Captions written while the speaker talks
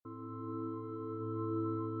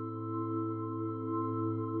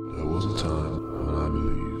There was a time when I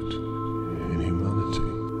believed in humanity,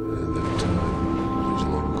 and that time is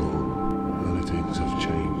long gone. Many things have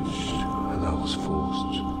changed, and I was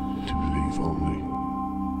forced to believe only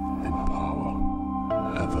in power,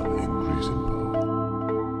 ever increasing power.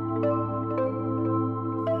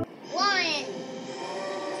 1,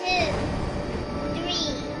 2,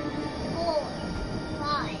 3, 4,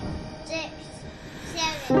 5, 6,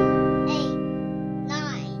 7, 8,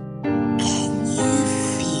 9. Can you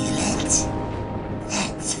feel it?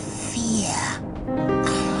 That fear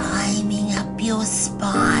climbing up your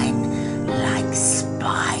spine like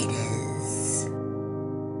spiders.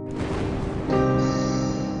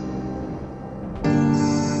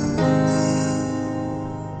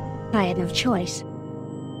 I had no choice.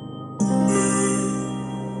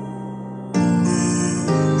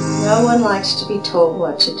 No one likes to be told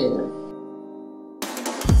what to do.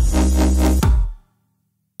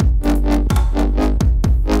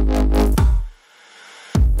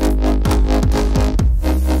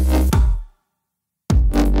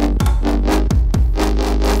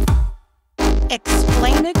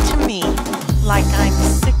 Explain it to me like I'm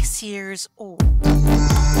 6 years old.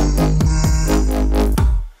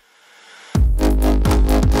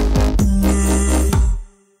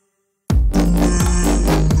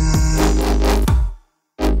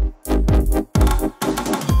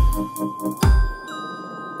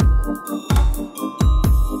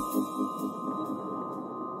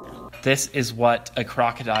 This is what a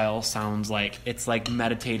crocodile sounds like. It's like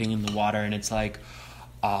meditating in the water, and it's like,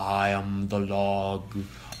 I am the log,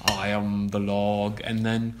 I am the log, and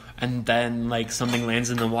then like something lands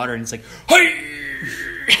in the water, and it's like, hey,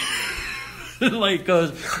 it like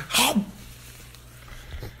goes, hop.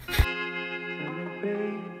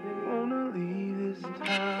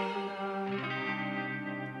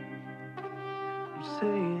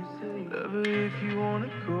 If you wanna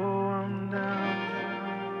go, I'm down.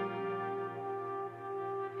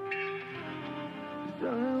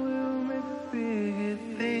 Darling, we'll make a bigger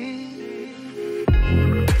thing.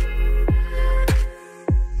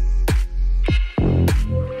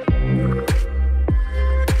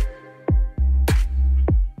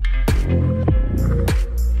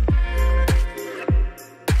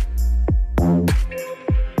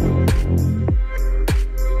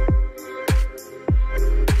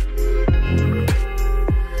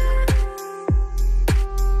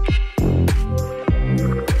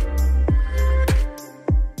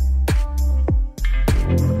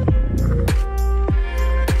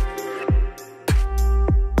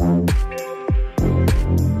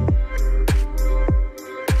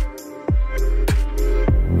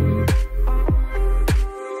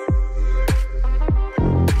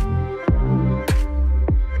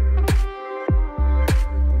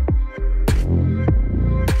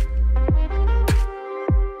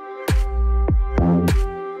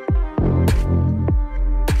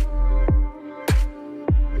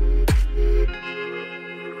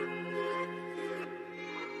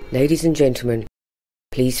 Ladies and gentlemen,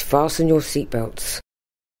 please fasten your seatbelts.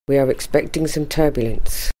 We are expecting some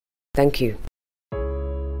turbulence. Thank you.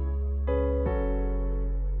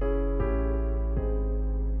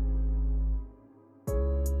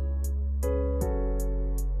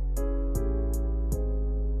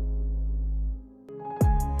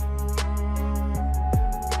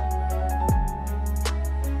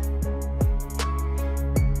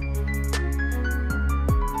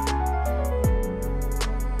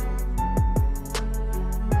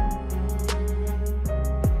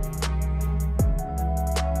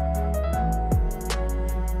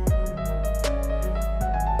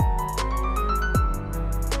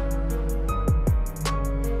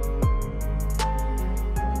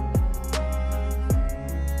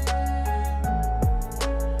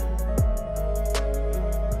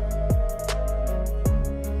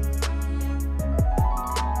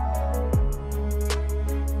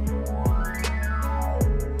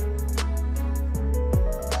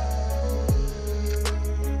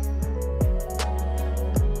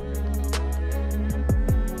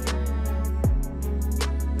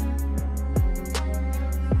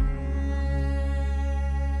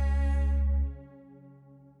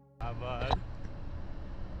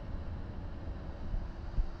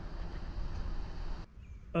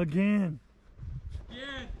 Again.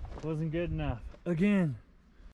 Yeah. Wasn't good enough. Again.